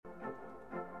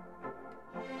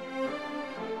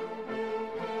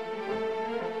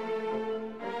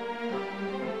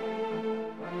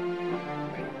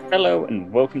Hello and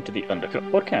welcome to the Undercut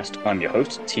Podcast. I'm your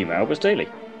host, Timo Albers Daily.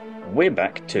 We're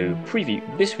back to preview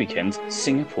this weekend's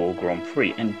Singapore Grand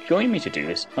Prix, and joining me to do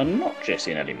this are not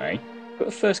Jesse and Ellie May, but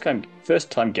a first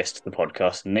time guests to the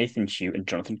podcast, Nathan Hugh and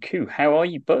Jonathan Koo. How are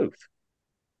you both?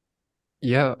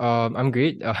 Yeah, I'm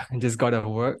great. I just got off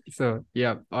work, so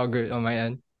yeah, all good on my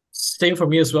end. Same for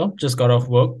me as well. Just got off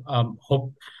work.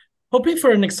 Hoping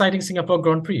for an exciting Singapore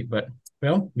Grand Prix, but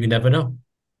well, you never know.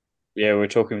 Yeah, we were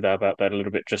talking about that a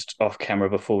little bit just off camera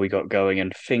before we got going,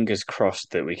 and fingers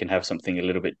crossed that we can have something a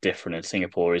little bit different. And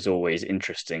Singapore is always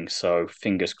interesting, so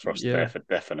fingers crossed there Yeah, for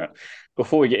definite.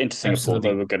 Before we get into Singapore, though,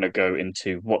 Absolutely. we're going to go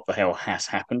into what the hell has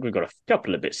happened. We've got a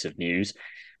couple of bits of news,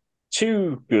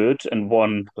 two good and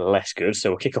one less good. So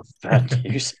we'll kick off with bad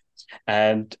news.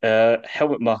 And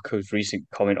Helmut Marko's recent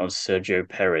comment on Sergio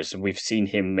Perez, and we've seen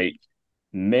him make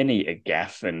many a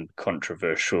gaffe and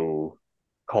controversial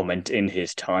comment in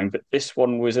his time, but this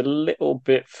one was a little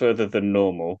bit further than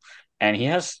normal, and he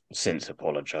has since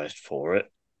apologized for it.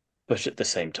 But at the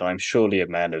same time, surely a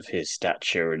man of his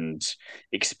stature and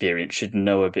experience should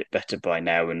know a bit better by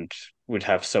now and would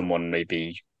have someone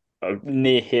maybe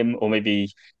near him, or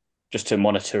maybe just to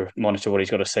monitor what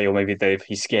he's got to say, or maybe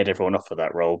he's scared everyone off for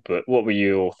that role. But what were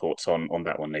your thoughts on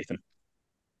that one, Nathan?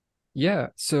 yeah.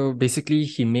 So basically,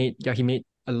 he made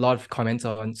a lot of comments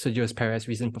on Sergio Perez's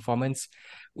recent performance,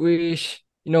 which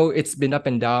it's been up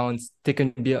and down. It's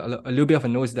taken a little bit of a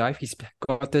nosedive. He's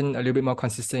gotten a little bit more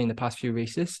consistent in the past few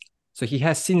races. So he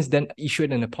has since then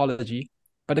issued an apology.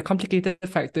 But the complicated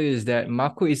factor is that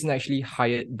Marco isn't actually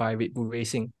hired by Red Bull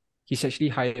Racing. He's actually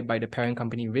hired by the parent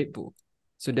company Red Bull.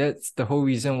 So that's the whole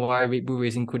reason why Red Bull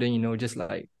Racing couldn't, just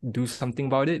like do something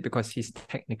about it because he's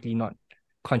technically not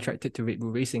contracted to Red Bull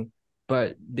Racing.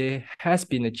 But there has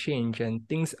been a change and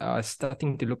things are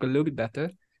starting to look a little bit better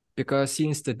because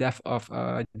since the death of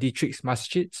Dietrich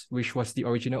Mateschitz, which was the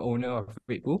original owner of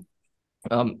Red Bull,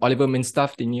 Oliver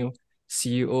Minstaff, the new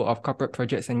CEO of corporate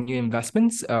projects and new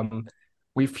investments,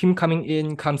 with him coming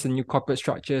in comes a new corporate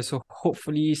structure. So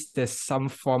hopefully there's some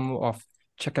form of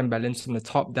check and balance from the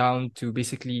top down to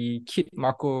basically keep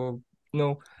Marco,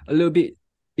 a little bit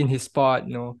in his spot,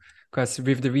 because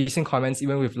with the recent comments,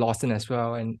 even with Lawson as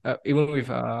well, and even with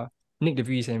Nick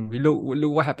DeVries, and we look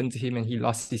what happened to him, and he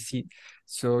lost his seat.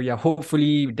 So yeah,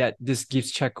 hopefully that this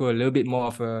gives Checo a little bit more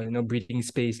of a breathing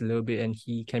space a little bit, and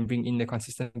he can bring in the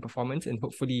consistent performance, and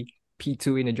hopefully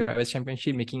P2 in the Drivers'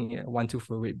 Championship, making it 1-2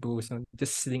 for Red Bull. So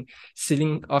just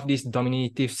sealing off this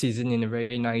dominative season in a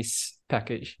very nice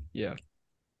package. Yeah.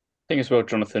 Thing as well,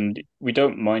 Jonathan, we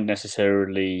don't mind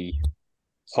necessarily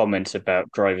comments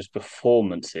about drivers'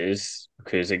 performances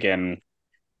because again,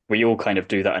 we all kind of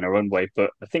do that in our own way.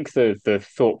 But I think the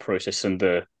thought process and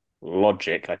the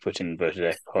logic I put in inverted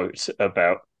air quotes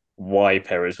about why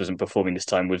Perez wasn't performing this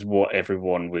time was what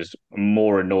everyone was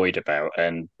more annoyed about,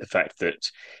 and the fact that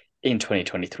in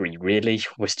 2023, really,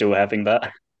 we're still having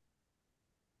that.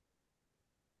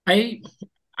 I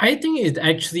I think it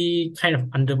actually kind of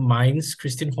undermines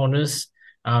Christian Horner's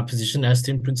position as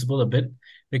team principal a bit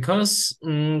because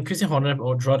Christian Horner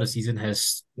all throughout the season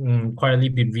has quietly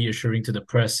been reassuring to the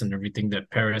press and everything that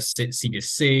Perez seat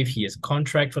is safe. He has a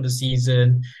contract for the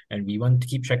season, and we want to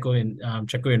keep Checo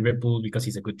in Red Bull because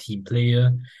he's a good team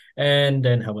player. And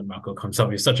then Helmut Marko comes up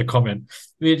with such a comment,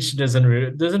 which doesn't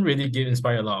really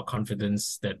inspire a lot of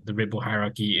confidence that the Red Bull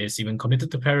hierarchy is even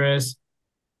committed to Perez,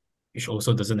 which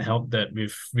also doesn't help that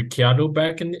with Ricciardo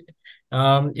back in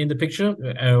the picture,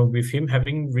 with him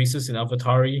having races in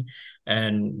AlphaTauri,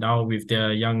 and now with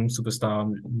their young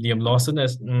superstar Liam Lawson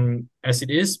as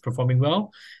it is performing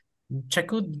well.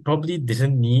 Checo probably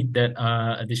didn't need that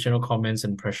additional comments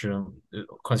and pressure,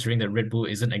 considering that Red Bull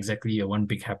isn't exactly a one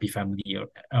big happy family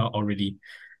already.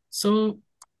 So,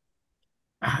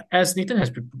 as Nathan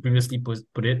has previously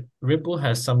put it, Red Bull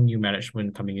has some new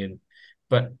management coming in,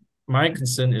 but my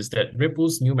concern is that Red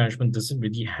Bull's new management doesn't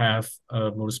really have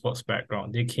a motorsports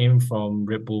background. They came from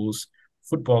Red Bull's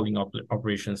footballing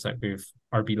operations, like with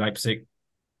RB Leipzig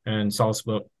and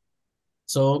Salzburg.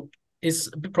 So it's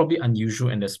a bit probably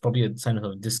unusual, and there's probably a sign of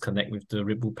a disconnect with the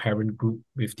Red Bull parent group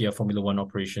with their Formula One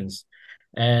operations.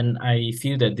 And I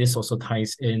feel that this also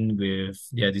ties in with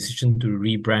their decision to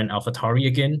rebrand AlphaTauri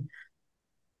again.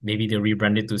 Maybe they'll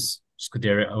rebrand it to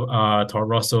Scuderia Toro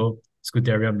Rosso,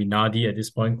 Scuderia Minardi at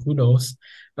this point. Who knows?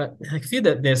 But I feel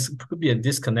that there's could be a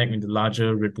disconnect in the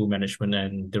larger Red Bull management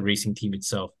and the racing team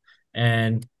itself.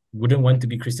 And wouldn't want to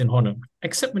be Christian Horner,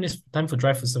 except when it's time for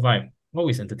Drive to Survive.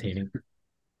 Always entertaining.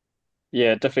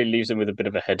 Yeah, it definitely leaves them with a bit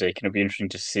of a headache, and it'll be interesting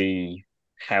to see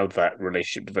how that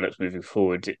relationship develops moving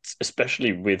forward. It's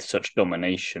especially with such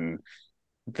domination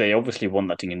they obviously want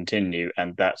that to continue,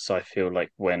 and that's I feel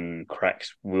like when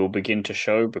cracks will begin to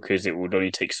show because it would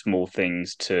only take small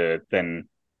things to then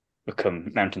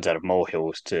become mountains out of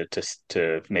molehills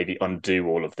to maybe undo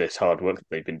all of this hard work that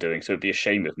they've been doing. So it'd be a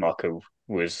shame if Marco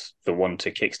was the one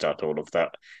to kickstart all of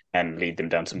that and lead them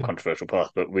down some Yeah. controversial path.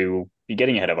 But we will be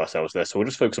getting ahead of ourselves there, so we'll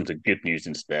just focus on the good news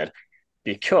instead,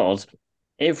 because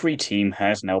every team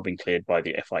has now been cleared by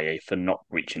the FIA for not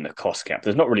reaching the cost cap.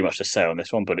 There's not really much to say on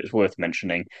this one, but it's worth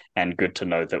mentioning and good to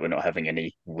know that we're not having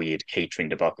any weird catering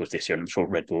debacles this year. And I'm sure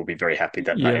Red Bull will be very happy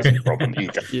that that Yeah, isn't a problem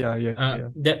either. yeah.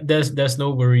 There's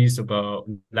no worries about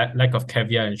lack of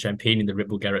caviar and champagne in the Red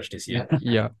Bull garage this year.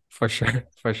 Yeah, for sure,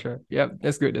 for sure. Yeah,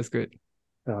 that's good. That's good.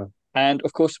 And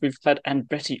of course, we've had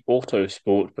Andretti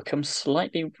Autosport become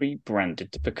slightly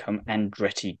rebranded to become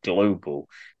Andretti Global,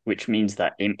 which means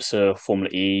that IMSA, Formula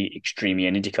E, Extreme E,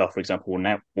 and IndyCar, for example, will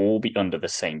now all be under the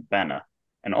same banner.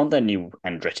 And on their new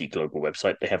Andretti Global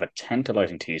website, they have a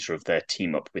tantalizing teaser of their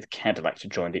team up with Cadillac to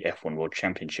join the F1 World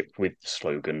Championship with the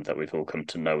slogan that we've all come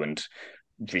to know and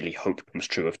really hope comes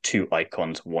true of two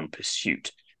icons, one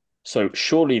pursuit. So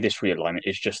surely this realignment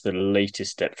is just the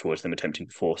latest step towards them attempting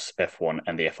to force F1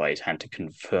 and the FIA's hand to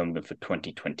confirm them for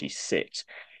 2026.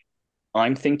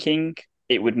 I'm thinking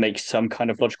it would make some kind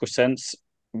of logical sense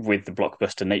with the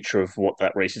blockbuster nature of what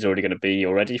that race is already going to be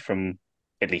already from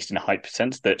at least in a hype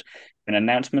sense that an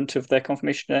announcement of their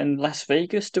confirmation in Las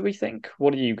Vegas, do we think?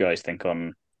 What do you guys think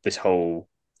on this whole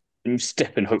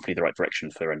step in hopefully the right direction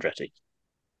for Andretti?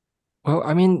 Well,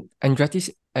 I mean, Andretti's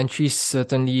entry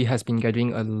certainly has been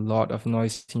gathering a lot of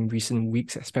noise in recent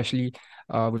weeks, especially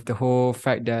with the whole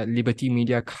fact that Liberty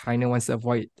Media kind of wants to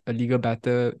avoid a legal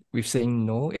battle with saying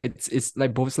no. It's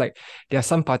like both like there are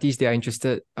some parties that are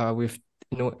interested with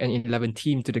an 11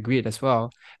 team to the grid as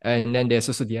well, and then there's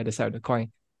also the other side of the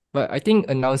coin. But I think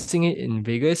announcing it in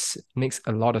Vegas makes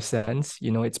a lot of sense.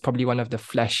 It's probably one of the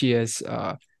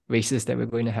flashiest races that we're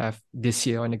going to have this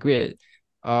year on the grid.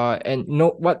 And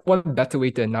what better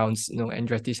way to announce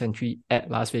Andretti's entry at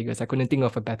Las Vegas? I couldn't think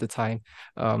of a better time.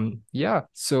 Yeah,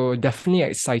 so definitely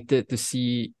excited to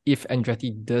see if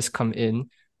Andretti does come in.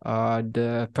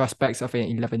 The prospects of an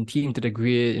 11 team to the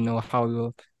grid, how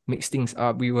we'll mix things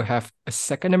up. We will have a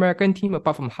second American team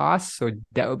apart from Haas, so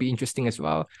that will be interesting as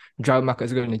well. Driver market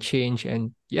is going to change,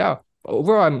 and yeah.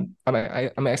 Overall,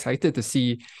 I'm excited to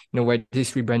see where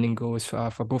this rebranding goes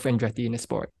for both Andretti and the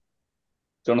sport.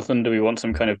 Jonathan, do we want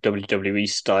some kind of WWE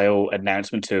style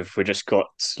announcement of we just got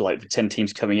like the 10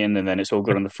 teams coming in and then it's all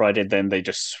good on the Friday, then they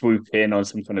just swoop in on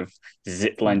some kind of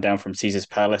zip line down from Caesar's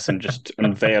Palace and just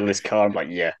unveil this car? I'm like,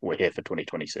 yeah, we're here for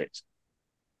 2026.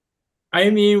 I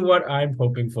mean, what I'm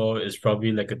hoping for is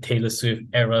probably like a Taylor Swift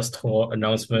Eras Tour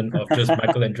announcement of just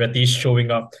Michael Andretti showing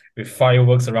up with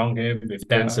fireworks around him, with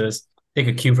Yeah. dancers, take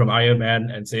a cue from Iron Man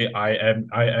and say, I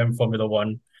am Formula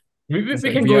One. We Like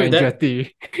can we go are with that.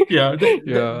 Andretti. Yeah,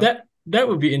 Yeah. that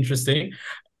would be interesting.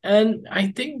 And I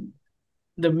think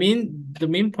the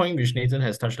main point which Nathan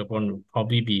has touched upon would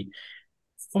probably be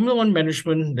Formula One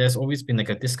management. There's always been like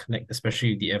a disconnect,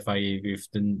 especially the FIA, with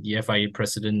the FIA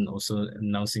president also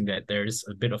announcing that there is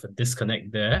a bit of a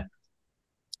disconnect there.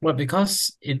 Well,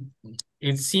 because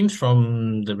it seems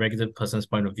from the regular person's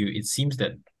point of view, it seems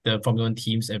that the Formula One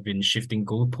teams have been shifting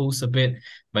goalposts a bit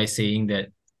by saying that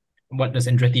what does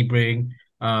Andretti bring?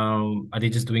 Are they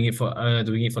just doing it for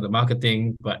the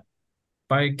marketing? But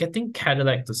by getting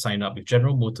Cadillac to sign up with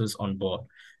General Motors on board,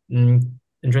 mm,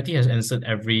 Andretti has answered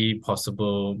every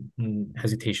possible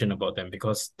hesitation about them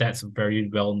because that's a very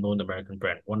well-known American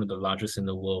brand, one of the largest in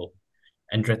the world.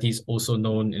 Andretti is also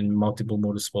known in multiple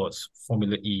motorsports,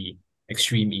 Formula E,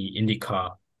 Extreme E,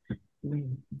 IndyCar.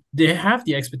 They have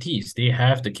the expertise, they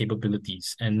have the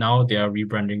capabilities, and now they are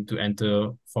rebranding to enter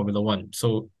Formula One.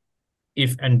 So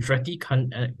if Andretti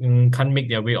can't make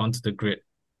their way onto the grid,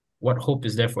 what hope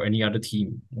is there for any other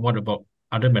team? What about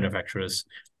other manufacturers?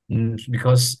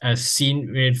 Because as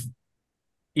seen with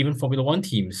even Formula One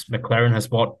teams, McLaren has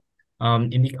bought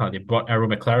IndyCar. They brought Arrow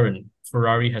McLaren.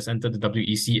 Ferrari has entered the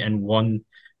WEC and won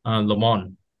Le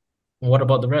Mans. What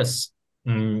about the rest?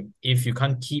 If you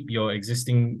can't keep your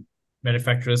existing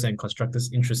manufacturers and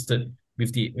constructors interested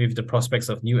with the prospects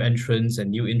of new entrants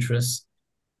and new interests,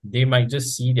 they might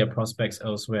just see their prospects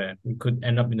elsewhere. We could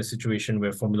end up in a situation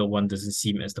where Formula One doesn't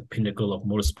seem as the pinnacle of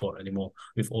motorsport anymore,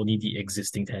 with only the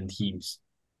existing 10 teams.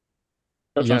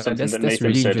 Touch on Yeah, something that that's Nathan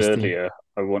really said interesting. earlier.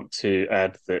 I want to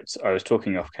add that I was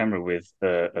talking off camera with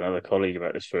another colleague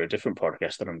about this for a different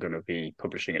podcast that I'm going to be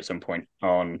publishing at some point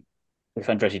on if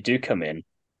Andretti do come in,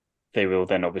 they will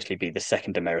then obviously be the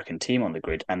second American team on the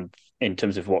grid. And in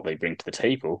terms of what they bring to the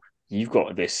table, you've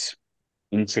got this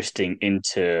interesting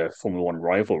inter-Formula One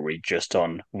rivalry just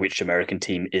on which American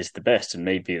team is the best, and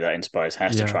maybe that inspires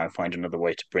Haas to Yeah. try and find another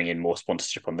way to bring in more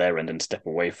sponsorship on their end and step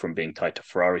away from being tied to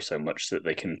Ferrari so much so that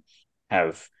they can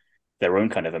have their own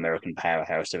kind of American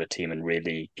powerhouse of a team and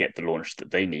really get the launch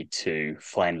that they need to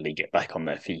finally get back on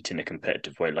their feet in a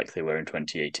competitive way like they were in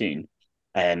 2018.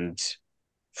 And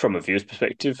from a viewer's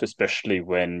perspective, especially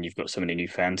when you've got so many new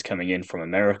fans coming in from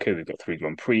America, we've got 3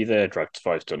 Grand Prix there, Drive to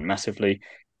Survive's done massively.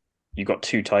 You've got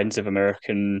two titans of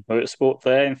American motorsport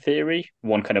there in theory,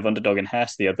 one kind of underdog in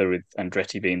Haas, the other with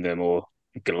Andretti being the more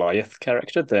Goliath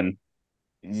character, then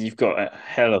you've got a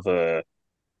hell of a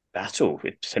battle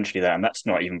with potentially that. And that's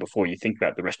not even before you think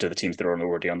about the rest of the teams that are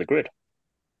already on the grid.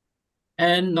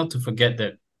 And not to forget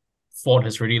that Ford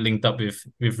has already linked up with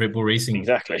Red Bull Racing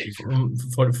Exactly.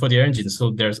 for their engines.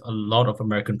 So there's a lot of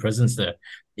American presence there.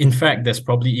 In fact, there's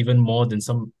probably even more than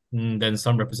some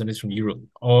representatives from Europe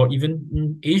or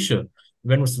even Asia.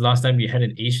 When was the last time we had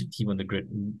an Asian team on the grid?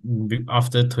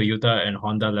 After Toyota and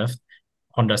Honda left,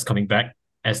 Honda's coming back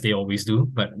as they always do.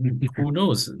 But who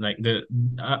knows? Like the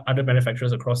other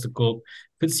manufacturers across the globe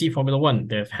could see Formula One.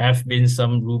 There have been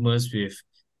some rumors with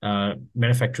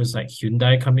manufacturers like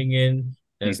Hyundai coming in.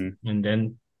 And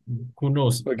then who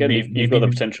knows? But again, you've got the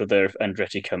potential there if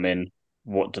Andretti come in.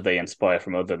 What do they inspire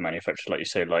from other manufacturers, like you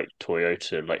say, like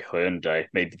Toyota, like Hyundai?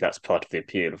 Maybe that's part of the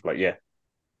appeal of like, yeah,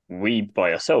 we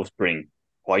by ourselves bring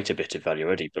quite a bit of value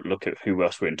already, but look at who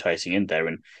else we're enticing in there.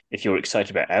 And if you're excited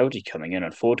about Audi coming in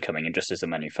and Ford coming in just as a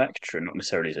manufacturer, not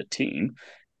necessarily as a team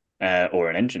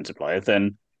or an engine supplier,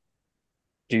 then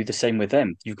do the same with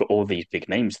them. You've got all these big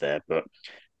names there, but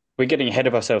we're getting ahead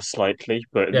of ourselves slightly,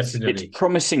 but it's definitely.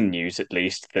 promising news at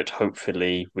least that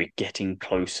hopefully we're getting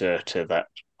closer to that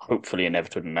hopefully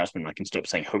inevitable announcement. I can stop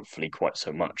saying hopefully quite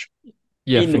so much.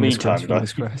 Yeah, In the fingers crossed, meantime, though,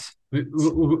 fingers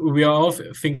crossed. We are all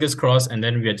fingers crossed, and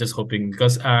then we are just hoping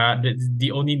because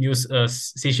the only news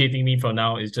satiating me for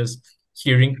now is just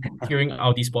hearing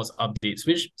Audi Sports updates,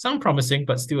 which sound promising,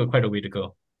 but still quite a way to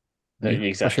go. Yeah, for sure.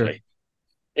 exactly.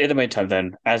 In the meantime,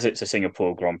 then, as it's a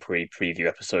Singapore Grand Prix preview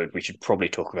episode, we should probably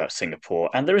talk about Singapore.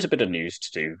 And there is a bit of news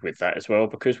to do with that as well,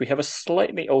 because we have a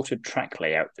slightly altered track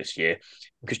layout this year.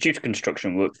 Because due to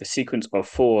construction work, the sequence of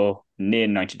 4 near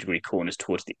 90-degree corners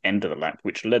towards the end of the lap,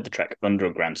 which led the track under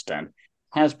a grandstand,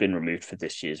 has been removed for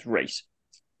this year's race.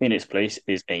 In its place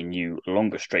is a new,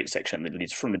 longer straight section that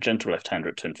leads from the gentle left-hander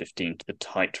at turn 15 to the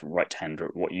tight right-hander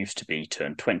at what used to be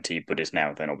turn 20, but is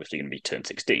now then obviously going to be turn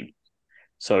 16.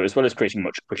 So, as well as creating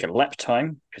much quicker lap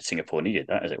time, because Singapore needed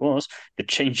that as it was, the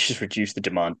changes reduce the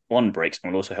demand on brakes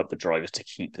and will also help the drivers to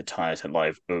keep the tyres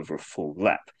alive over a full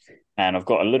lap. And I've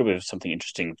got a little bit of something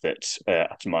interesting that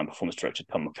Aston Martin performance director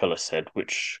Tom McCullough said,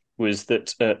 which was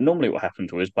that normally what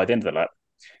happened was by the end of the lap,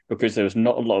 because there was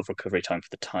not a lot of recovery time for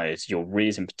the tyres, your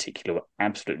rears in particular were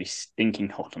absolutely stinking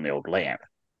hot on the old layout.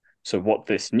 So, what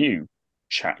this new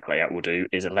track layout will do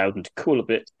is allow them to cool a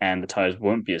bit and the tyres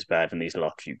won't be as bad in these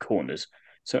last few corners.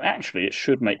 So actually, it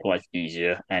should make life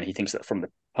easier, and he thinks that from the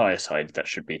tyre side, that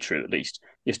should be true at least.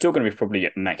 You're still going to be probably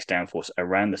at max downforce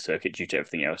around the circuit due to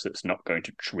everything else that's not going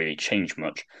to really change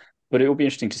much, but it will be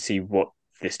interesting to see what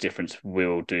this difference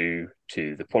will do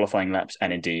to the qualifying laps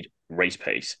and indeed race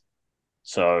pace.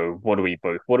 So what do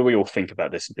we all think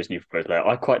about this new proposed layout?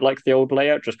 I quite like the old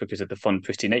layout just because of the fun,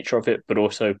 twisty nature of it, but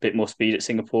also a bit more speed at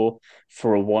Singapore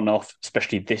for a one-off,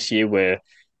 especially this year where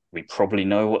we probably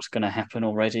know what's going to happen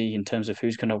already in terms of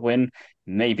who's going to win.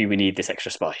 Maybe we need this extra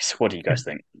spice. What do you guys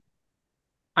think?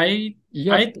 I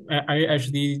Yeah, I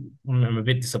actually am a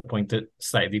bit disappointed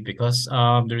slightly because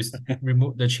there is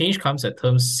the change comes at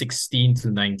terms 16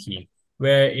 to 19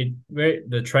 where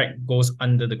the track goes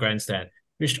under the grandstand,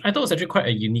 which I thought was actually quite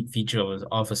a unique feature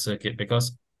of a circuit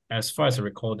because as far as I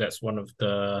recall, that's one of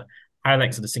the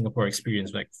highlights of the Singapore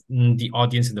experience. Like the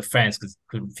audience and the fans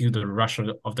could feel the rush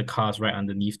of the cars right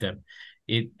underneath them.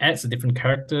 It adds a different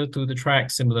character to the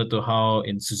track, similar to how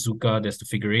in Suzuka there's the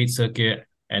figure eight circuit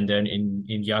and then in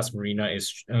Yas Marina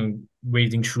is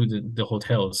wading through the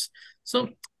hotels. So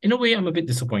in a way, I'm a bit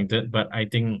disappointed, but I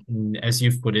think as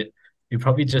you've put it, we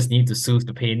probably just need to soothe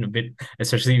the pain a bit,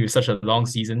 especially with such a long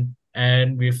season.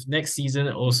 And with next season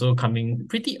also coming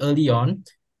pretty early on,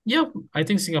 yeah, I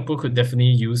think Singapore could definitely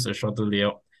use a shorter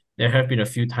layout. There have been a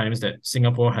few times that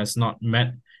Singapore has not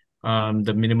met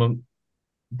the minimum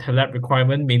lap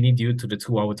requirement, mainly due to the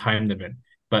 2 hour time limit.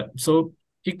 But so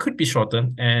it could be shorter.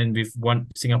 And with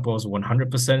Singapore's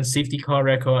 100% safety car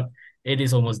record, it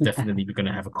is almost definitely going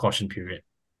to have a caution period.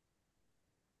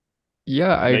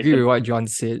 yeah, I agree Nathan? with what John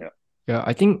said. Yeah. Yeah,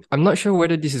 I think I'm not sure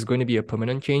whether this is going to be a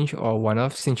permanent change or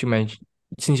one-off since you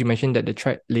mentioned that the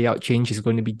track layout change is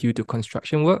going to be due to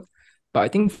construction work. But I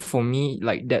think for me,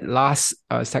 like that last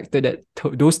sector,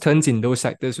 those turns in those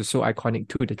sectors were so iconic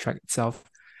to the track itself.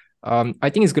 I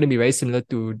think it's going to be very similar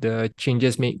to the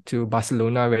changes made to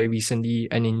Barcelona very recently,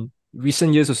 and in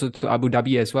recent years also to Abu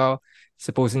Dhabi as well.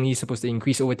 Supposedly supposed to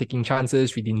increase overtaking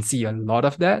chances. We didn't see a lot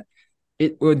of that.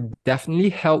 It will definitely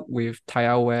help with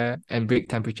tire wear and brake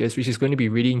temperatures, which is going to be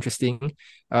really interesting,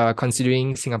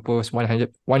 considering Singapore's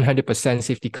 100%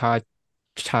 safety car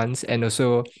chance and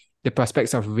also the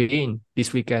prospects of rain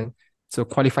this weekend. So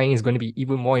qualifying is going to be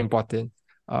even more important.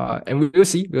 And we'll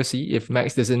see. We'll see if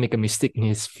Max doesn't make a mistake in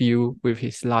his field with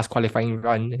his last qualifying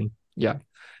run. And yeah.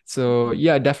 So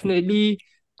yeah, definitely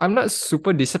I'm not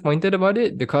super disappointed about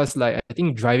it because like I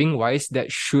think driving wise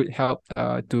that should help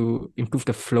to improve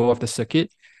the flow of the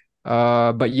circuit.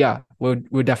 But yeah, we'll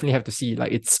definitely have to see.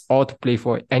 Like it's all to play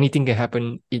for. Anything can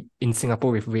happen in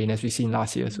Singapore with rain as we seen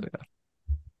last year. So yeah.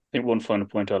 I think one final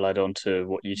point I'll add on to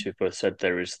what you two both said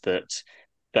there is that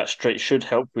that straight should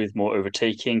help with more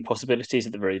overtaking possibilities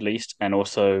at the very least. And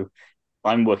also,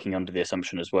 I'm working under the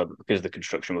assumption as well that because of the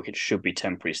construction work, it should be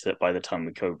temporary so that by the time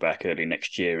we go back early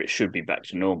next year, it should be back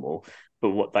to normal.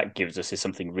 But what that gives us is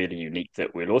something really unique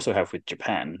that we'll also have with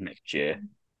Japan next year,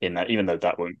 in that even though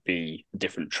that won't be a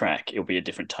different track, it'll be a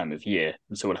different time of year.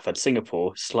 And so we'll have had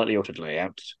Singapore, slightly altered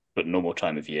layout, but normal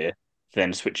time of year,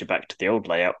 then switch it back to the old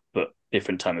layout, but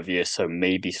different time of year. So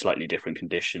maybe slightly different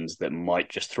conditions that might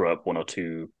just throw up one or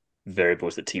two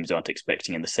variables that teams aren't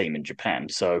expecting, and the same in Japan.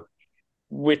 So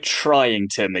we're trying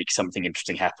to make something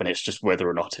interesting happen. It's just whether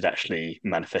or not it actually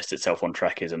manifests itself on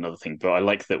track is another thing. But I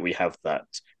like that we have that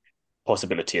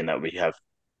possibility and that we have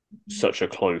such a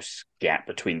close gap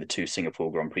between the two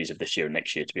Singapore Grand Prix of this year and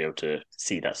next year to be able to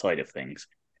see that side of things.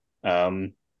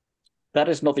 That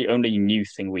is not the only new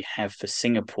thing we have for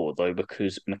Singapore, though,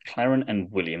 because McLaren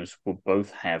and Williams will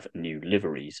both have new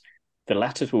liveries. The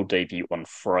latter will debut on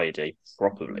Friday,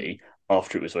 properly,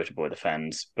 after it was voted by the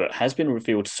fans, but has been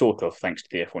revealed sort of thanks to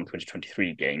the F1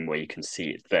 2023 game where you can see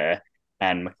it there.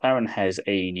 And McLaren has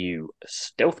a new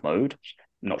stealth mode.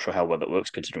 Not sure how well that works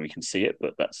considering we can see it,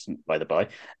 but that's by the by.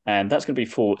 And that's going to be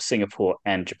for Singapore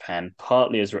and Japan,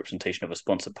 partly as a representation of a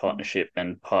sponsor partnership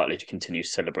and partly to continue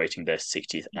celebrating their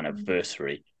 60th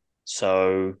anniversary.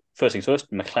 So, first things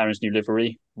first, McLaren's new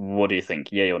livery. What do you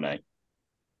think? Yay or nay?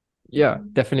 Yeah,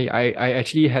 definitely. I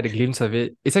actually had a glimpse of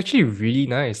it. It's actually really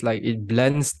nice. Like it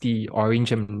blends the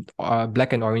orange and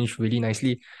black and orange really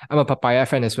nicely. I'm a papaya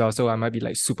fan as well, so I might be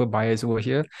like super biased over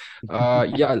here.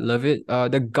 Yeah, I love it.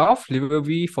 The Gulf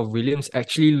livery for Williams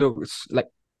actually looks like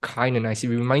kind of nice. It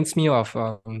reminds me of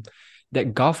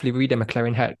that Gulf livery that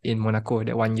McLaren had in Monaco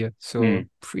that one year. So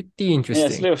pretty Yeah,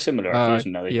 it's a interesting. little similar actually, isn't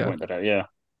it? Now that you Yeah, point that out. Yeah.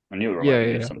 I knew it yeah, reminded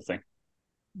yeah, me of yeah. something.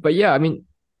 But yeah, I mean,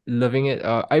 loving it.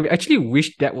 I actually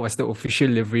wish that was the official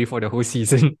livery for the whole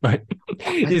season, but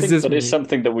I it's think just that is me.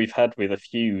 something that we've had with a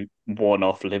few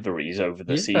one-off liveries over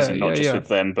the Yeah, season, not yeah, just yeah, with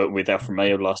them, but with Alfa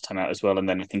Romeo last time out as well. And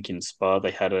then I think in Spa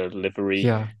they had a livery,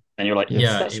 yeah. and you're like, Yeah,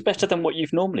 Yes. that's better than what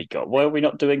you've normally got. Why are we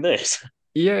not doing this?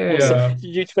 Yeah, yeah, What's yeah. yeah.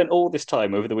 you spent all this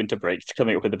time over the winter break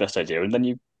coming up with the best idea, and then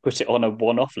you put it on a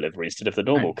one-off livery instead of the I,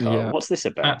 normal car. Yeah, What's this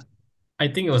about? I I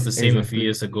think it was the same a few exactly.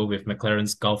 years ago with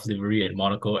McLaren's Gulf livery at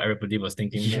Monaco. Everybody was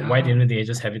thinking, "Well, why Yeah, didn't they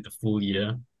just have it the full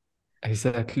year?"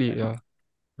 exactly. Yeah.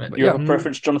 But But You have yeah, a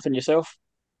preference, Jonathan, yourself?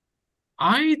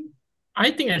 I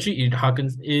I think actually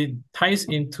it ties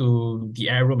into the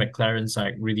Aero McLaren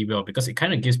side really well because it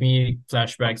kind of gives me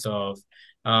flashbacks of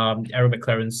Aero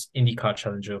McLaren's IndyCar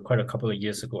Challenger quite a couple of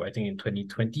years ago, I think in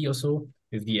 2020 or so,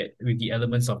 with the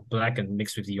elements of black and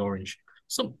mixed with the orange.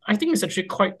 So I think it's actually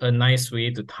quite a nice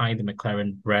way to tie the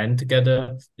McLaren brand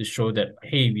together to show that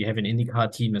hey, we have an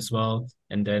IndyCar team as well,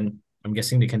 and then I'm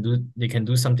guessing they can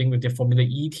do something with their Formula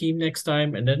E team next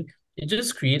time, and then it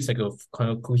just creates like a kind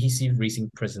of cohesive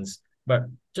racing presence. But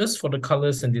just for the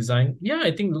colors and design, yeah,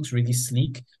 I think it looks really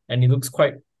sleek and it looks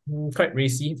quite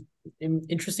racy.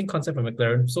 Interesting concept for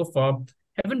McLaren. So far,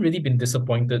 haven't really been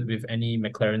disappointed with any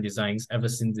McLaren designs ever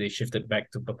since they shifted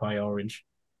back to papaya orange.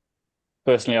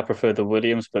 Personally, I prefer the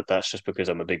Williams, but that's just because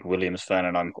I'm a big Williams fan,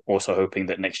 and I'm also hoping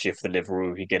that next year for the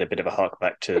livery we get a bit of a hark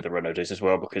back to the Renault days as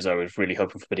well, because I was really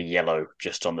hoping for a bit of yellow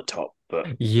just on the top, but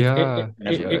yeah,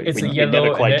 yeah, It's a we never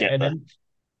yellow quite get there.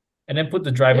 and then put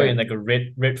the driver yeah, in like a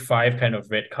red five kind of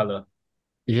red color.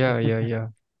 yeah, yeah, yeah.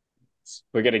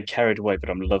 We're getting carried away, but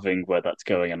I'm loving where that's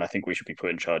going, and I think we should be put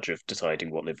in charge of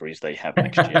deciding what liveries they have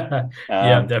next year.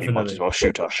 Yeah, We might as definitely. well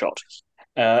shoot our shot.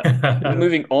 Uh,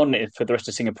 Moving on for the rest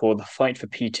of Singapore, the fight for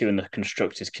P2 and the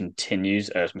constructors continues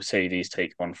as Mercedes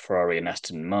take on Ferrari and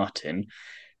Aston Martin.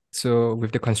 So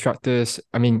with the constructors,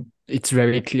 I mean, it's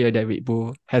very clear that Red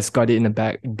Bull has got it in the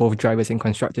bag, both drivers and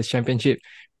constructors championship.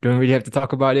 Don't really have to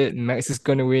talk about it. Max is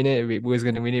gonna win it. Red Bull is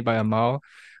gonna win it by a mile.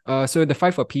 So the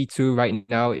fight for P2 right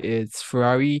now is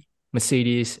Ferrari,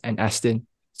 Mercedes, and Aston.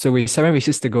 So with 7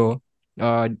 races to go,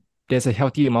 there's a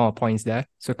healthy amount of points there.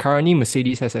 So currently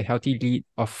Mercedes has a healthy lead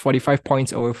of 45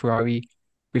 points over Ferrari,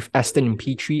 with Aston in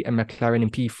P3 and McLaren in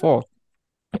P4.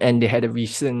 And they had a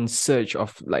recent surge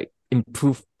of like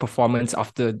improved performance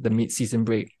after the mid-season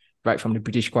break, right from the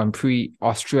British Grand Prix,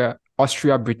 Austria,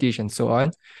 British, and so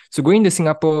on. So going to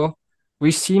Singapore,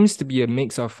 which seems to be a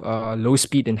mix of low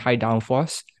speed and high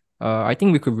downforce, I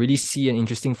think we could really see an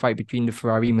interesting fight between the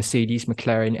Ferrari, Mercedes,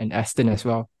 McLaren, and Aston as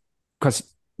well. Because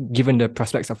given the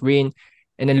prospects of rain,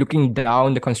 and then looking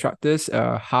down the constructors,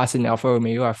 Haas and Alfa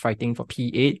Romeo are fighting for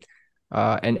P8.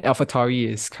 And AlphaTauri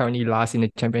is currently last in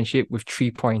the championship with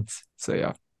 3 points. So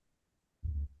yeah.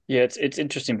 Yeah, it's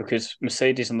interesting because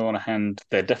Mercedes, on the one hand,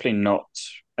 they're definitely not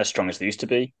as strong as they used to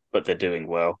be, but they're doing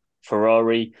well.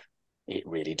 Ferrari, it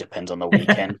really depends on the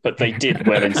weekend, but they did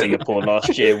well in Singapore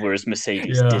last year, whereas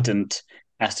Mercedes Yeah. didn't.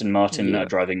 Aston Martin are Yeah.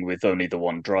 driving with only the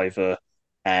one driver,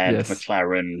 and Yes.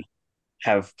 McLaren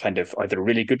have kind of either a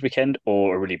really good weekend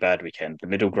or a really bad weekend. The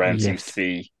middle ground seems to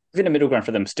Yes. be, even a middle ground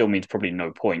for them still means probably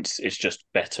no points. It's just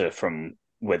better from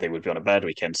where they would be on a bad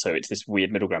weekend. So it's this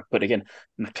weird middle ground. But again,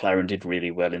 McLaren did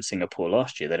really well in Singapore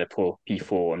last year. They had a poor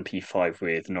P4 and P5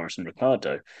 with Norris and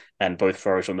Ricciardo, and both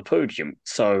Ferraris on the podium.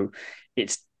 So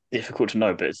it's difficult to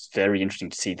know, but it's very interesting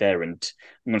to see there. And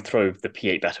I'm going to throw the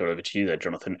P8 battle over to you there,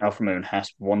 Jonathan. Alfa Romeo and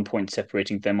Haas, 1 point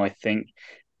separating them, I think.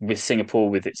 With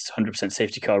Singapore, with its 100%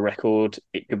 safety car record,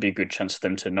 it could be a good chance for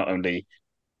them to not only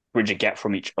bridge a gap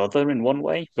from each other in one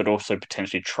way, but also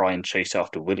potentially try and chase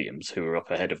after Williams, who are up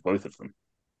ahead of both of them.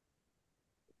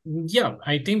 Yeah,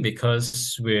 I think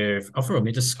because with Alfa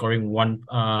Romeo just scoring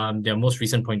their most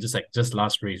recent point just like just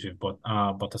last race with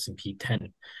Bottas in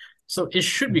P10. So it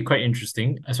should be quite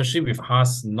interesting, especially with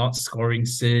Haas not scoring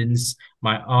since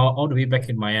all the way back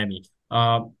in Miami.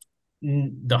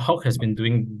 The Hulk has been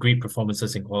doing great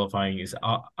performances in qualifying, is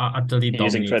utterly He is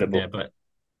dominating there. incredible. But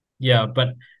yeah,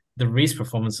 but the race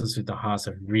performances with the Haas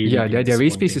have really Yeah, been their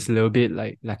race pace is disappointing. a little bit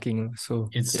like lacking. So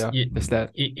It's yeah, it, there's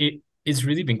that. it's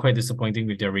really been quite disappointing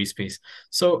with their race pace.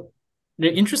 So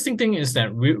the interesting thing is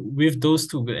that with those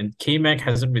two, and K-Mac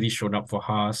hasn't really shown up for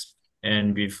Haas,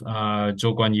 and with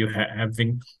Zhou Guanyu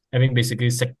having basically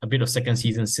a bit of second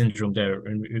season syndrome there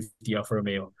with the Alfa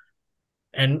Romeo.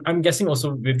 And I'm guessing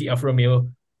also with the Alfa Romeo,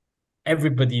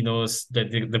 everybody knows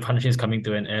that the punishment is coming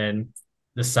to an end.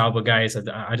 The Sauber guys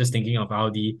are just thinking of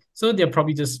Audi. So they're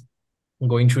probably just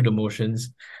going through the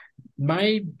motions.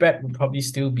 My bet would probably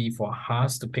still be for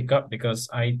Haas to pick up because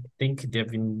I think they've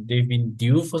been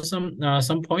due for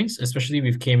some points, especially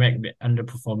with K-Mac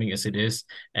underperforming as it is,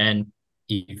 and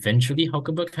eventually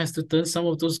Hulkenberg has to turn some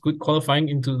of those good qualifying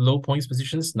into low points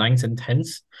positions, nines and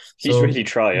tens. He's So really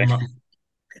trying.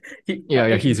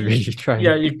 Yeah, he's really yeah,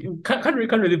 trying. you can't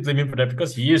really blame him for that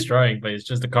because he is trying, but it's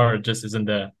just the car just isn't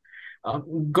there.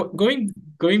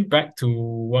 Going back to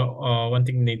what one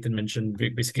thing Nathan mentioned,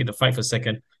 basically the fight for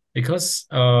second, because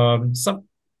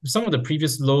some of the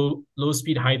previous low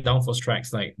speed high downforce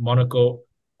tracks like Monaco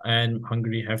and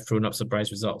Hungary have thrown up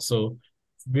surprise results. So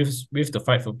with the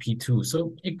fight for P2,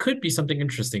 so it could be something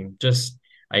interesting. Just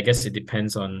I guess it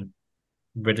depends on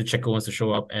whether Checo wants to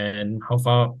show up and how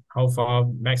far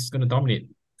Max is going to dominate.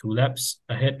 2 laps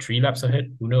ahead, 3 laps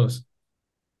ahead, who knows?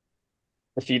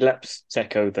 If he laps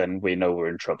Seco, then we know we're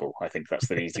in trouble. I think that's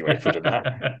the easy way to put it.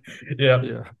 That Yeah.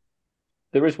 Yeah.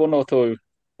 there is one also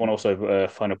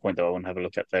final point that I want to have a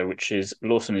look at there, which is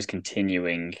Lawson is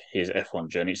continuing his F1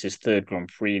 journey. It's his third Grand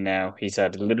Prix now. He's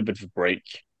had a little bit of a break,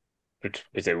 but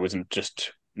it wasn't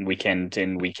just weekend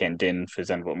in, weekend in for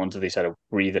Zandvoort Monza. He's had a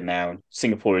breather now.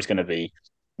 Singapore is going to be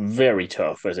very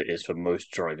tough, as it is for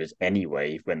most drivers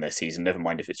anyway, when their season, never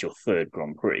mind if it's your third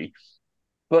Grand Prix.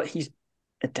 But he's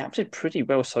adapted pretty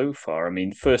well so far. I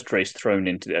mean, first race thrown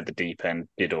into at the deep end,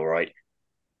 did all right.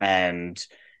 And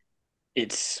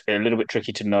it's a little bit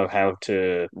tricky to know how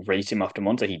to rate him after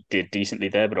Monza. He did decently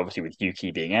there, but obviously with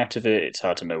Yuki being out of it, it's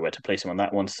hard to know where to place him on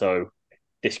that one. So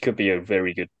this could be a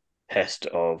very good test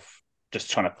of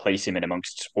just trying to place him in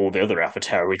amongst all the other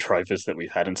AlphaTauri drivers that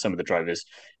we've had and some of the drivers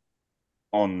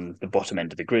on the bottom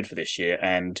end of the grid for this year.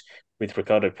 And with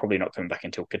Ricardo probably not coming back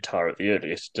until Qatar at the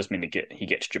earliest, does mean he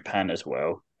gets Japan as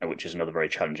well, which is another very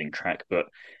challenging track. But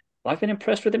I've been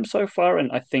impressed with him so far,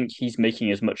 and I think he's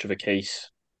making as much of a case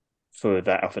for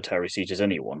that AlphaTauri seat as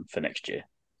anyone for next year.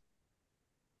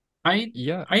 I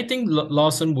Yeah. I think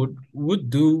Lawson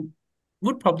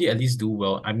would probably at least do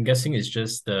well. I'm guessing it's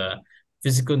just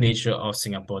physical nature of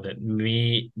Singapore that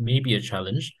may be a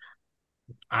challenge.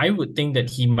 I would think that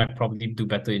he might probably do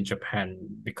better in Japan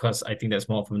because I think that's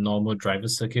more of a normal driver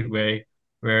circuit where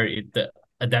the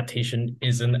adaptation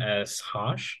isn't as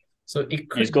harsh. So it He's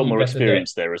could got be more better there.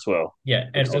 experience there as well Yeah,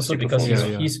 and because it was also Super because Yeah, he's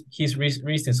Formula. yeah. he's he's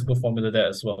raced in Super Formula there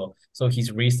as well. So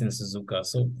he's raced in Suzuka.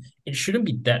 So it shouldn't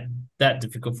be that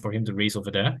difficult for him to race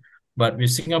over there. But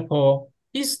with Singapore,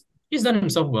 he's done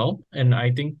himself well, and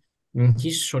I think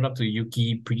he's shown up to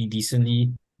Yuki pretty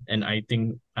decently. And I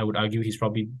think I would argue he's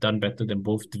probably done better than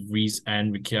both De Vries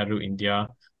and Ricciardo in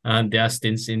their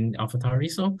stints in AlphaTauri.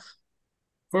 So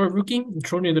for a rookie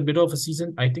thrown in the middle of a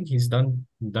season, I think he's done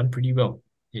pretty well.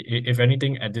 If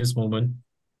anything, at this moment,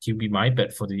 he'll be my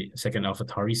bet for the second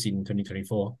AlphaTauri season in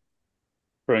 2024.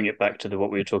 Throwing it back to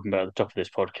what we were talking about at the top of this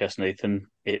podcast, Nathan,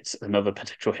 it's another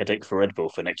potential headache for Red Bull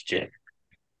for next year.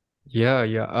 Yeah,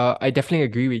 yeah. I definitely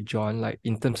agree with John. Like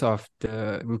in terms of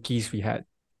the rookies we had,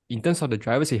 in terms of the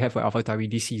drivers we have for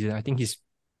AlphaTauri this season, I think he's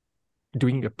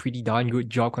doing a pretty darn good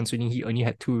job considering he only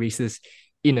had 2 races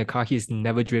in a car he's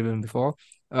never driven before.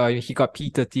 He got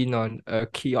P13 on a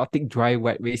chaotic dry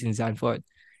wet race in Zandvoort.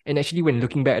 And actually, when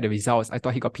looking back at the results, I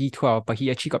thought he got P12, but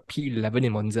he actually got P11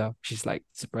 in Monza, which is like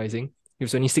surprising. He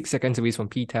was only 6 seconds away from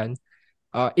P10.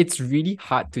 It's really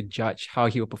hard to judge how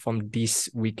he will perform this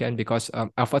weekend because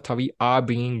AlphaTauri are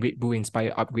bringing Red Bull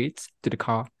inspired upgrades to the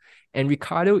car. And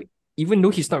Ricardo, even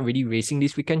though he's not really racing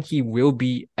this weekend, he will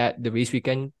be at the race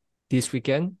weekend this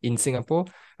weekend in Singapore,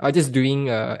 just doing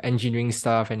engineering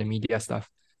stuff and the media stuff.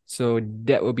 So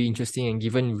that will be interesting. And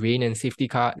given rain and safety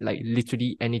car, like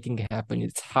literally anything can happen.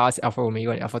 It's Haas, Alfa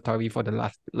Romeo, and AlphaTauri for the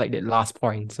last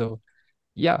point. So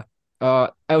yeah. I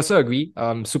also agree.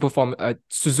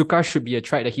 Suzuka should be a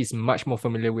track that he's much more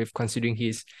familiar with, considering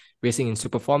he's racing in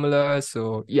Super Formula.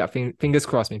 So yeah, fingers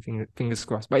crossed, man. Fingers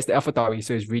crossed. But it's the AlphaTauri,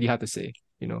 so it's really hard to say.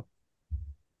 You know.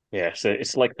 Yeah, so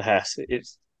it's like the Haas.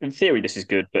 It's in theory this is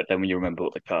good, but then when you remember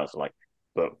what the cars are like,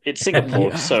 but it's Singapore,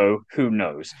 Yeah, so who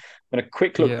knows? And a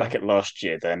quick look yeah. back at last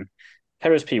year, then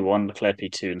Perez P1, Leclerc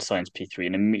P2, and Sainz P3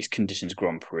 in a mixed conditions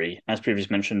Grand Prix. As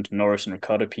previously mentioned, Norris and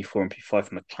Ricciardo P4 and P5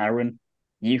 for McLaren,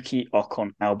 Yuki,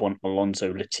 Ocon, Albon,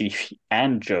 Alonso, Latifi,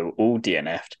 and Joe all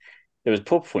DNF'd. There was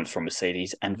poor performance from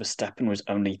Mercedes, and Verstappen was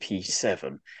only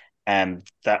P7, and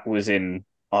that was in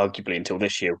arguably until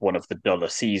this year, one of the duller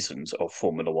seasons of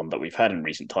Formula One that we've had in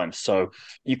recent times. So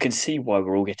you can see why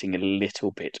we're all getting a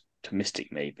little bit optimistic,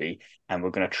 maybe, and we're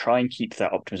going to try and keep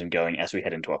that optimism going as we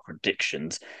head into our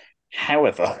predictions.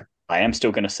 However, I am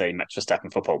still going to say Max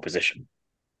Verstappen for pole position.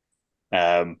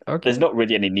 There's Okay. not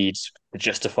really any need to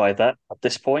justify that at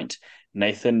this point.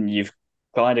 Nathan, you've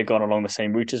kind of gone along the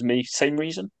same route as me. Same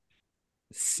reason?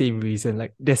 Same reason.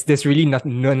 Like there's really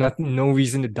no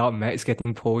reason to doubt Max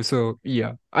getting pole. So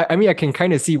yeah. I mean I can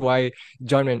kind of see why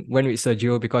John went with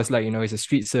Sergio because like it's a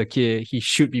street circuit. He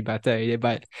should be better at it,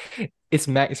 but it's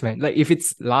Max, man. Like if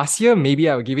it's last year, maybe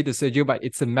I would give it to Sergio, but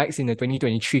it's a Max in the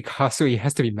 2023 car, so it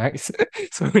has to be Max.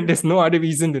 So there's no other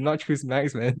reason to not choose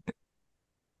Max, man.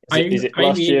 Is it I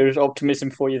last mean, year's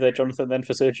optimism for you there, Jonathan, then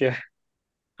for Sergio?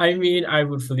 I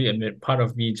would fully admit part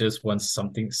of me just wants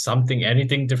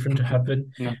anything different to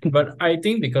happen. No. But I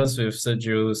think because with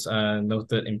Sergio's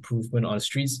noted improvement on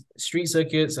street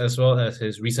circuits as well as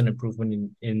his recent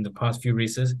improvement in the past few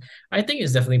races, I think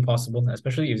it's definitely possible,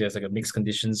 especially if there's like a mixed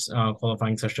conditions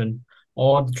qualifying session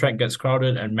or the track gets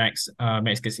crowded and Max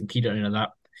gets impeded in a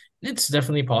lap. It's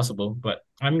definitely possible, but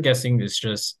I'm guessing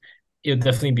it'll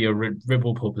definitely be a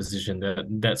ribble pole position.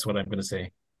 That's what I'm gonna say.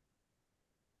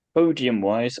 Podium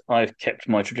wise, I've kept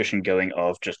my tradition going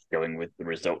of just going with the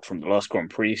result from the last Grand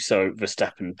Prix. So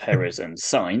Verstappen, Perez, and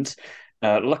Sainz.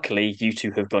 Luckily, you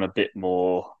two have gone a bit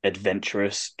more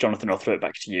adventurous. Jonathan, I'll throw it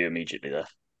back to you immediately there.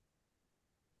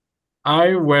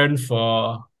 I went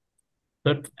for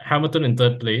Hamilton in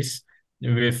third place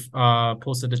with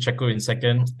posted the Checo in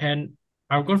second, and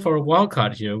I'm going for a wild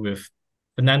card here with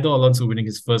Fernando Alonso winning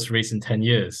his first race in 10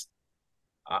 years.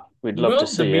 We'd love to Well, the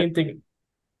see it. main thing,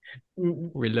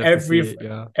 We love to see every it,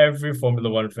 yeah. every Formula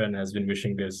One fan has been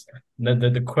wishing this.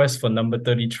 The quest for number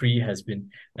 33 has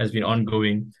been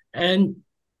ongoing, and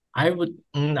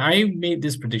I made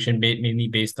this prediction mainly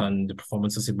based on the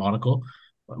performances in Monaco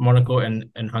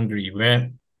and Hungary, where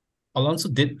Alonso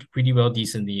did pretty well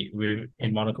decently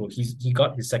in Monaco. He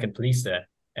got his second place there,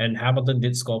 and Hamilton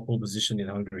did score pole position in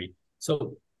Hungary.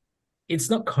 So it's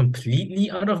not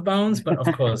completely out of bounds, but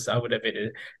of course, I would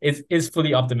admit it's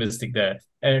fully optimistic there.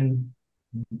 And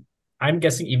I'm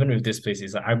guessing even with this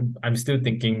places, I'm still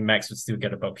thinking Max would still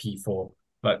get about P4.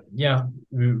 But yeah,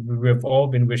 we've all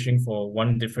been wishing for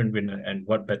one different winner, and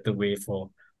what better way for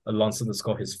Alonso to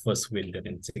score his first win than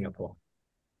in Singapore.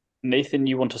 Nathan,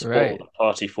 you want to spoil Right. the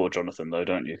party for Jonathan, though,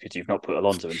 don't you? Because you've not put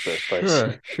Alonso in first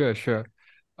place. Sure.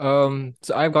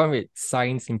 So I've gone with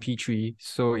Sainz in P3.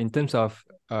 So in terms of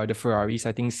the Ferraris,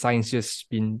 I think Sainz just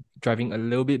been driving a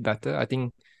little bit better. I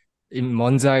think in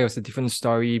Monza it was a different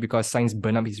story because Sainz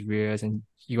burned up his rears and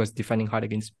he was defending hard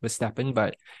against Verstappen.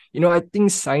 But I think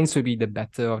Sainz will be the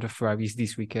better of the Ferraris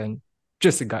this weekend.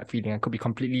 Just a gut feeling. I could be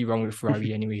completely wrong with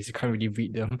Ferrari anyways. You can't really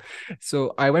read them.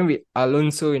 So I went with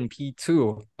Alonso in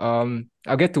P2.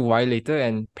 I'll get to why later,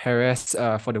 and Perez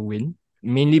for the win.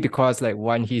 Mainly because like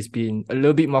one, he's been a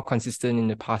little bit more consistent in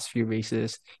the past few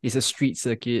races. It's a street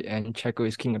circuit and Checo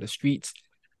is king of the streets.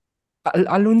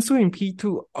 Alonso in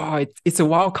P2, it's a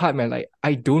wild card, man. Like,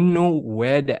 I don't know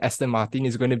where the Aston Martin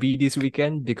is going to be this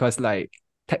weekend because, like,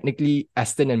 technically,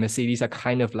 Aston and Mercedes are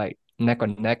kind of like neck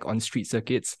on neck on street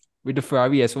circuits. With the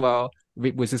Ferrari as well,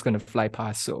 Red Bull's just going to fly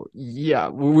past. So, yeah,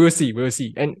 we'll see. We'll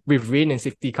see. And with rain and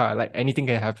safety car, like, anything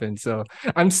can happen. So,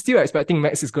 I'm still expecting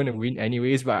Max is going to win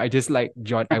anyways, but I just like,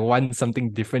 John, I want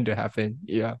something different to happen.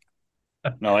 Yeah.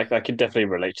 No, I can definitely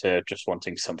relate to just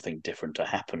wanting something different to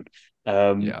happen.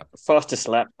 Yeah. Fastest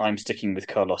lap, I'm sticking with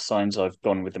Carlos Sainz. I've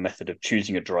gone with the method of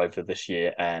choosing a driver this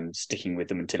year and sticking with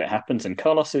them until it happens. And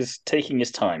Carlos is taking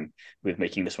his time with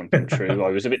making this one come true. I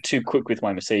was a bit too quick with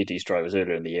my Mercedes drivers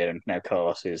earlier in the year, and now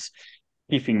Carlos is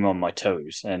keeping me on my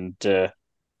toes. And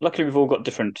luckily, we've all got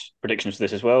different predictions for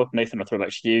this as well. Nathan, I'll throw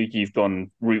back to you. You've gone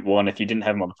Route 1. If you didn't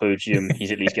have him on the podium,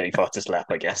 he's at least getting fastest lap,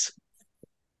 I guess.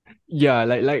 Yeah,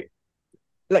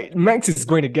 like Max is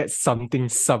going to get something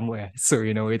somewhere. So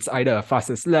it's either a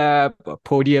fastest lap, a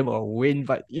podium, or a win.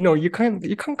 But you can't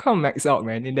count Max out,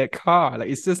 man. In that car, like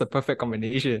it's just a perfect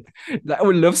combination. Like I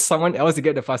would love someone else to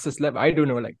get the fastest lap. I don't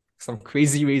know, like some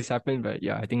crazy race happen, but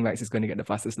yeah, I think Max is going to get the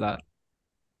fastest lap.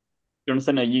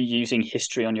 Jonathan, are you using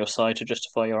history on your side to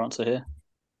justify your answer here?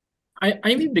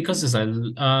 I mean, because it's like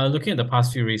looking at the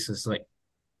past few races, like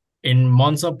in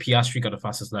Monza, Piastri got the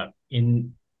fastest lap.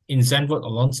 In Zandvoort,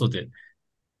 Alonso did.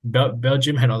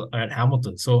 Belgium had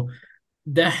Hamilton. So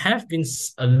there have been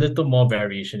a little more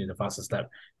variation in the fastest lap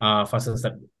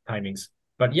timings.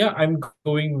 But yeah, I'm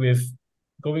going with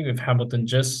Hamilton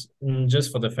just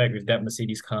for the fact with that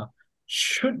Mercedes car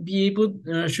should be able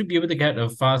to get a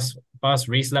fast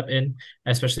race lap in,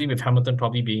 especially with Hamilton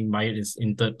probably being mired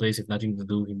in third place with nothing to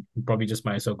do. He probably just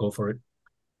might as well go for it.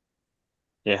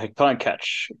 Yeah, can't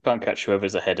catch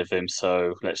whoever's ahead of him.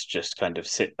 So let's just kind of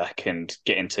sit back and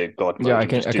get into God Yeah, mode I and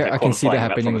can just I do can the I can see that qualifying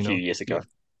lap from happening. a few years ago.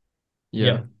 Yeah,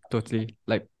 yeah, Yeah. totally.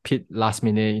 Like pit last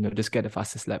minute, just get the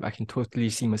fastest lap. I can totally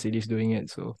see Mercedes doing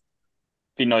it. So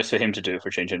Be nice for him to do it for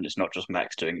a change, and it's not just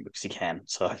Max doing it because he can.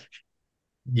 So,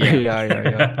 Yeah.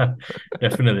 yeah.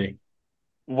 Definitely.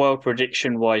 well,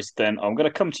 prediction wise, then I'm going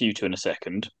to come to you two in a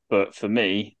second. But for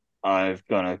me, I've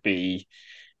going to be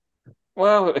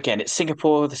well. Again, it's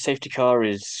Singapore. The safety car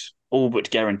is all but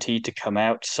guaranteed to come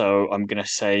out. So I'm going to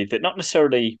say that not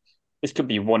necessarily this could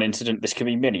be one incident. This could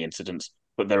be many incidents,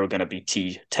 but there are going to be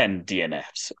 10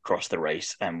 DNFs across the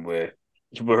race, and we're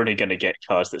only going to get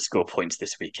cars that score points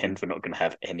this weekend. We're not going to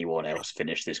have anyone else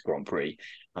finish this Grand Prix,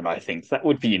 and I think that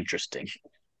would be interesting.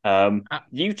 I,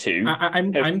 You two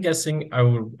I'm have, I'm guessing I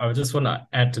would just want to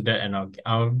add to that, and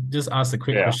I'll just ask a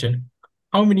quick yeah. question.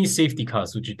 How many safety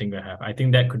cars would you think we have? I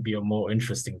think that could be a more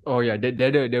interesting. Oh yeah, that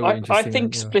were I interesting.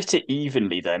 think Yeah. split it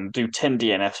evenly then. Do 10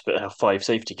 DNFs, but have five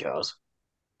safety cars.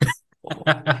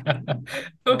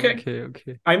 Okay.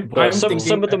 Okay. I'm But I'm some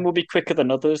thinking of them will be quicker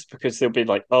than others because they'll be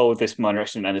like, oh, this minor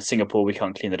accident, and in Singapore we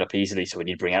can't clean it up easily, so we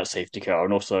need to bring out a safety car.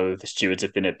 And also the stewards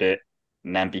have been a bit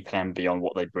namby-pamby on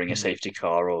what they'd bring a safety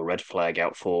car or a red flag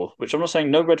out for. Which I'm not saying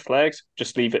no red flags,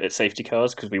 just leave it at safety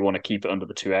cars because we want to keep it under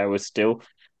the 2 hours still.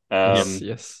 Yep.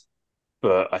 Yes.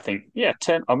 But I think, yeah,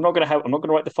 10. I'm not gonna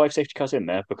write the five safety cars in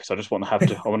there because I just want to have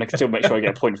to. I want to still make sure I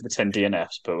get a point for the 10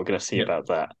 DNFs. But we're gonna see Yep. about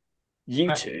that.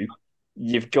 You I, two,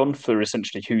 you've gone for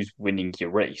essentially who's winning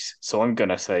your race. So I'm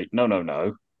gonna say, no, no,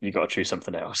 no. You got to choose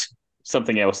something else.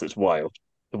 Something else that's wild.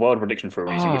 The wild prediction for a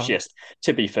reason. Which, Ah, yes,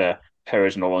 to be fair,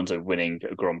 Perez and Alonso winning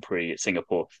a Grand Prix at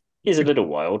Singapore is a little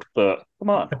wild. But come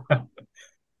on.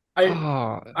 I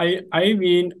ah, I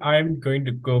mean, I'm going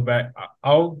to go back.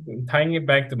 I'll tying it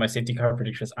back to my safety car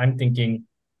predictions. I'm thinking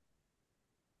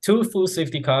two full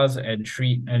safety cars and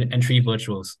three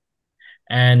virtuals.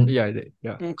 And yeah. to,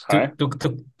 Okay. to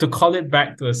to to call it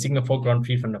back to a Singapore Grand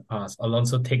Prix from the past,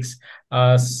 Alonso takes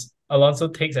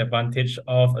advantage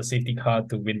of a safety car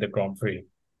to win the Grand Prix.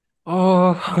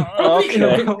 Oh, Probably in a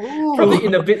Okay. bit probably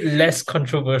in a bit less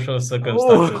controversial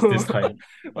circumstances this oh, time.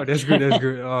 oh, that's good. That's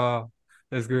good.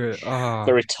 That's good.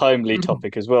 Very timely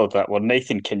topic as well. That one,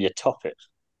 Nathan. Can you top it?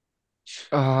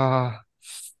 Ah,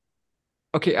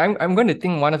 okay, I'm going to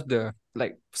think one of the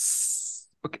like.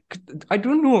 Okay, I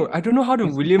don't know how the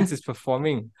Williams is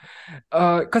performing.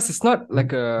 Because it's not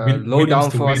like a low Williams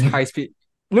to downforce win. high speed.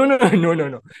 No, no, no, no, no,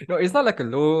 no. No, it's not like a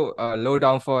low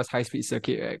downforce high speed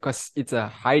circuit, right? Because it's a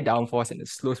high downforce and a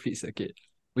slow speed circuit,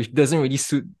 which doesn't really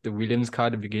suit the Williams car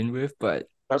to begin with. But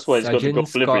That's why it's got the Sargent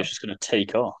Gulf livery. scored, It's just going to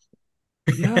take off.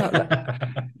 yeah, like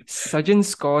Sargent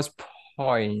scores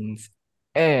points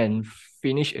and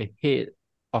finish ahead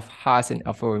of Haas and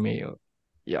Alfa Romeo.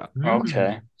 Yeah.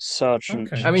 Okay, Hmm.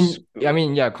 Sergeant. Okay.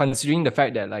 Yeah, considering the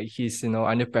fact that like he's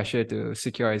under pressure to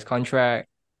secure his contract,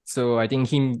 so I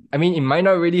think it might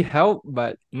not really help,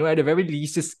 but at the very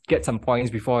least, just get some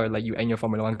points before like you end your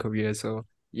Formula One career. So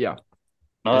yeah,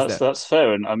 No, there's that's that. that's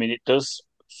fair, and I mean it does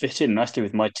fit in nicely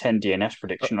with my 10 DNS Uh,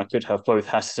 prediction. I could have both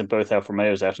Hasses and both Alfa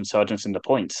Romeos out and Sargents in the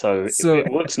points, so So it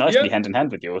works nicely Yeah, hand in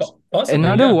hand with yours. possibly,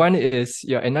 yeah.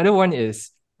 another one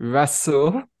is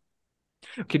Russell.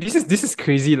 Okay, this is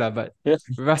crazy lah, but Yeah,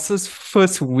 Russell's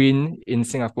first win in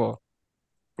Singapore.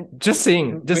 Just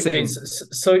saying, just Wait,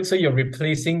 saying. so you're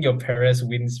replacing your Perez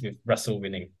wins with Russell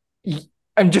winning.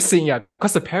 I'm just saying, yeah,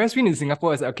 because the Paris win in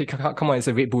Singapore is okay. Come on, it's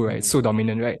a Red Bull, right? It's Mm, so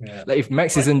dominant, right? yeah. Like if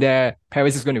Max But isn't there,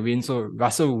 Paris is going to win. So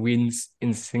Russell wins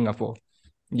in Singapore.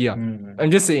 Yeah, mm,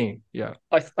 I'm just saying. Yeah,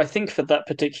 I think for that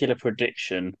particular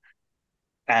prediction,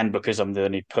 and because I'm the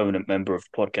only permanent member of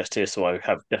the podcast here, so I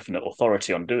have definite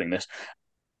authority on doing this.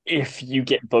 If you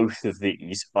get both of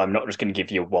these, I'm not just going to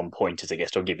give you 1 point as a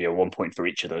guest. I'll give you a 1 point for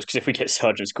each of those. Because if we get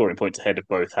Sargent scoring points ahead of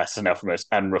both Hassan Alfamos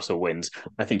and Russell wins,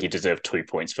 I think you deserve 2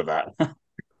 points for that.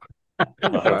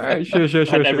 all So, right, sure, sure, and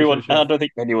sure, sure, sure, everyone, sure. I don't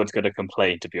think anyone's going to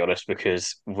complain, to be honest,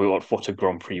 because what a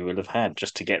Grand Prix we'll have had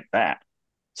just to get that.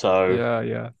 So, Yeah,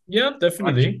 yeah, yeah, I,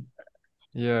 definitely.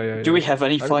 yeah, yeah, do yeah. we have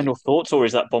any I mean, final thoughts, or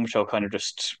is that bombshell kind of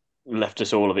just left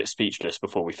us all a bit speechless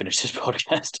before we finish this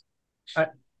podcast? I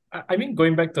I mean,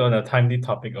 going back to on a timely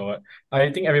topic, or I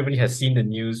think everybody has seen the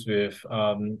news with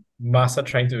Massa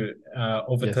trying to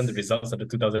overturn the yes. results of the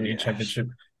 2008 Yes. championship.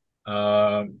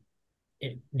 Um,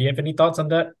 do you have any thoughts on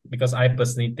that? Because I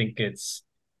personally think it's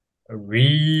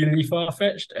really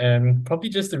far-fetched and probably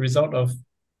just the result of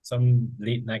some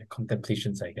late night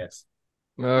contemplations, I guess.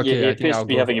 Yeah, he Okay, I think appears to I'll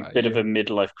be go having for a bit of a you.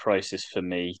 midlife crisis for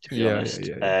me, to be Yeah, yeah, honest.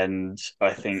 yeah, yeah. And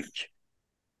I think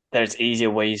there's easier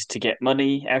ways to get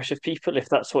money out of people if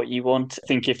that's what you want. I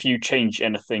think if you change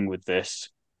anything with this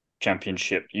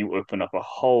championship, you open up a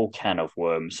whole can of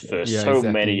worms for Yeah, so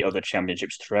many exactly. other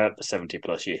championships throughout the 70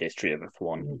 plus year history of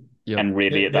F1. Yep, And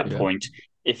really, The, at that the, yep. point,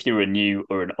 if you're a new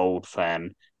or an old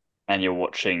fan and you're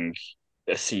watching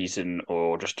a season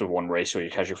or just a one race or you're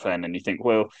a casual fan and you think,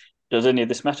 well, does any of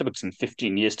this matter? Because in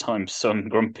 15 years' time, some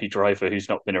grumpy driver who's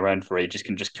not been around for ages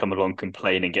can just come along,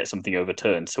 complain, and get something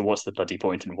overturned. So what's the bloody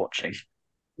point in watching?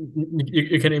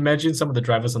 you can imagine some of the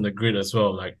drivers on the grid as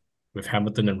well, like with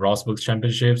Hamilton and Rosberg's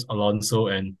championships, Alonso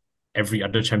and every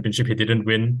other championship he didn't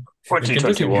win. You can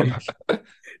just 2021 imagine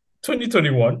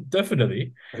 2021,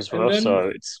 definitely. as And well. then,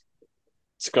 So it's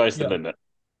sky's the yeah, limit.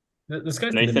 the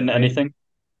sky's the limit. Nathan, anything?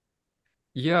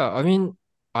 Yeah, I mean,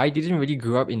 I didn't really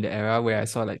grow up in the era where I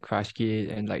saw like Crash Gate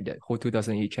and like that whole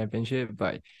 2008 championship,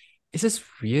 but it's just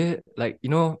weird. Like,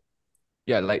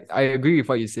 yeah, like I agree with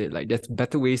what you said. Like, there's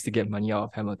better ways to get money out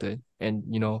of Hamilton. And,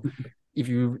 if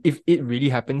it really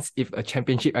happens, if a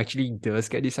championship actually does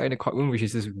get decided in the courtroom, which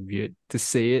is just weird to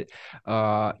say it,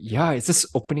 yeah, it's just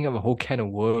opening up a whole can of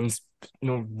worms,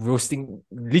 roasting,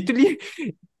 literally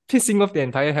pissing off the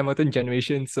entire Hamilton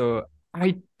generation. So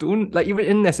I don't like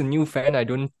even as a new fan, I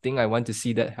don't think I want to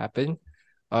see that happen.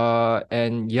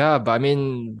 And yeah, but I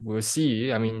mean, we'll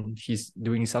see. I mean, he's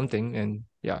doing something, and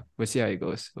yeah, we'll see how it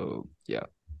goes. So yeah,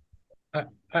 I,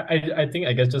 I think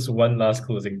I guess just one last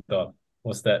closing thought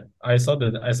was that I saw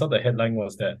the headline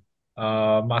was that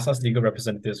Massa's legal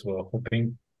representatives were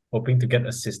hoping to get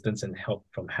assistance and help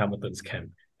from Hamilton's camp.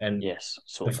 And Yes,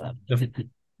 saw the that.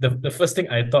 the the first thing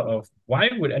I thought of, why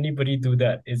would anybody do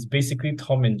that? It's basically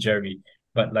Tom and Jerry,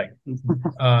 but like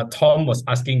Tom was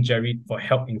asking Jerry for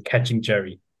help in catching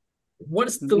Jerry. What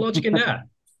is the logic in that?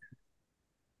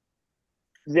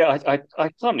 Yeah, I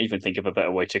can't even think of a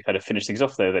better way to kind of finish things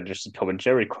off there than just a Tom and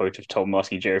Jerry quote of Tom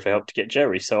asking Jerry for help to get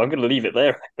Jerry. So I'm going to leave it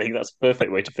there. I think that's a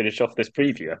perfect way to finish off this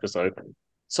preview episode.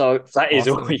 So that is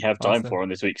all we awesome, have time awesome. for on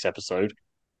this week's episode.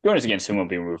 Join us again soon. We'll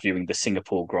be reviewing the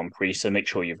Singapore Grand Prix. So make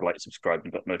sure you've liked, subscribed,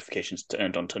 and got notifications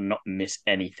turned on to not miss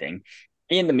anything.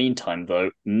 In the meantime, though,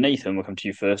 Nathan, we'll come to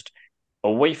you first.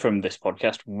 Away from this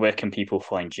podcast, where can people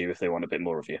find you if they want a bit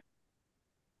more of you?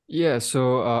 Yeah,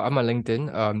 so I'm on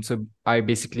LinkedIn. So I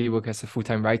basically work as a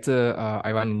full-time writer.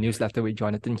 I run a newsletter with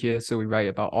Jonathan here. So we write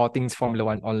about all things Formula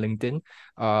One on LinkedIn.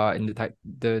 In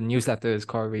the newsletter is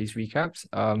called Race Recaps.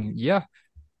 Yeah,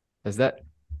 that's that.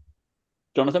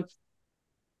 Jonathan?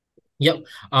 Yep.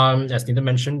 As Nathan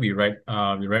mentioned, we write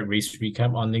race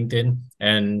recap on LinkedIn,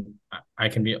 and I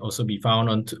can also be found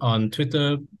on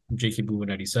Twitter,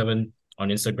 JKBoo97, on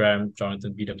Instagram,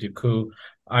 Jonathan BW Koo.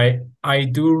 I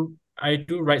do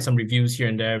write some reviews here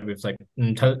and there with like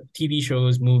TV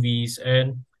shows, movies,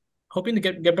 and hoping to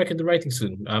get back into writing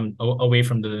soon. Away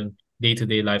from the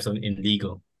day-to-day lives in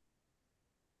legal.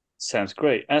 Sounds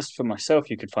great. As for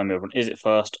myself, you can find me over on Is It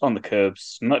First, On the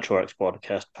Curbs, Much X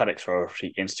Podcast, Paddock's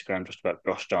Priority, Instagram, just about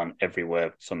gosh darn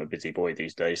everywhere. So I'm a busy boy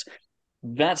these days.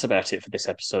 That's about it for this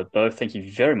episode, though. Thank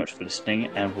you very much for listening,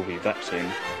 and we'll be back soon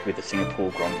with the Singapore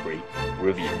Grand Prix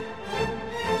review.